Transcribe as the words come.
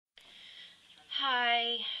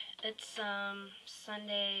Hi, it's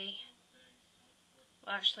Sunday.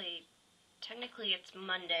 Well, actually, technically it's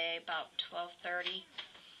Monday, about 12:30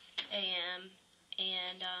 a.m.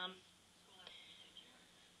 and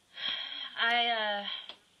I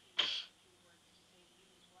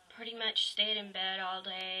pretty much stayed in bed all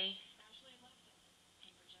day.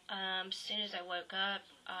 As soon as I woke up,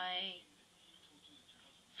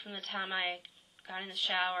 from the time I got in the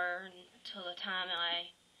shower until the time I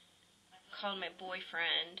called my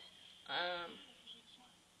boyfriend,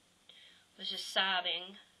 was just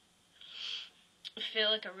sobbing. I feel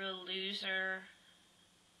like a real loser.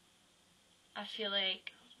 I feel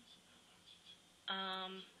like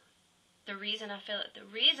the reason that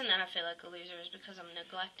I feel like a loser is because I'm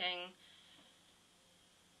neglecting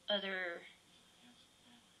other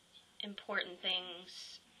important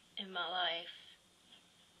things in my life.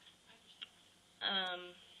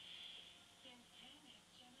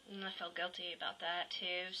 And I feel guilty about that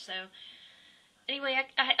too. So anyway,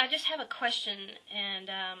 I just have a question, and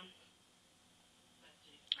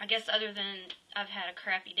I guess other than I've had a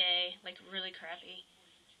crappy day, like really crappy.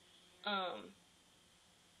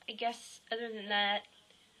 I guess other than that,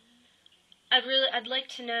 I'd like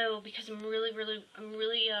to know, because I'm really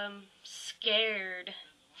scared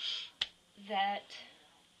that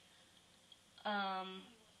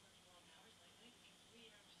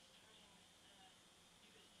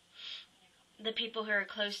the people who are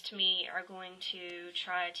close to me are going to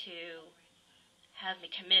try to have me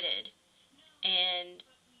committed, and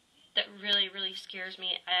that really scares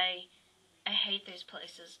me. I hate those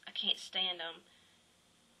places. I can't stand them.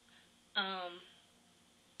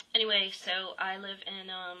 Anyway, so I live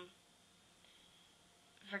in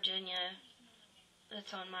Virginia.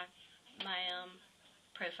 That's on my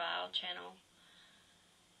profile channel.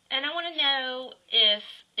 And I want to know if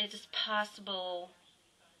it is possible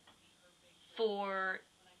for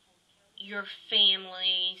your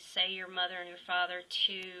family, say your mother and your father,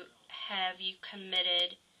 to have you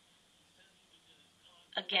committed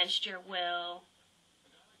against your will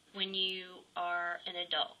when you are an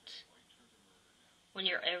adult, when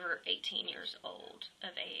you're over 18 years old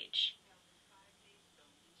of age.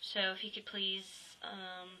 So if you could please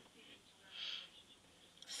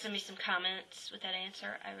send me some comments with that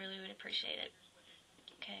answer, I really would appreciate it.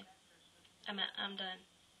 Okay, I'm done.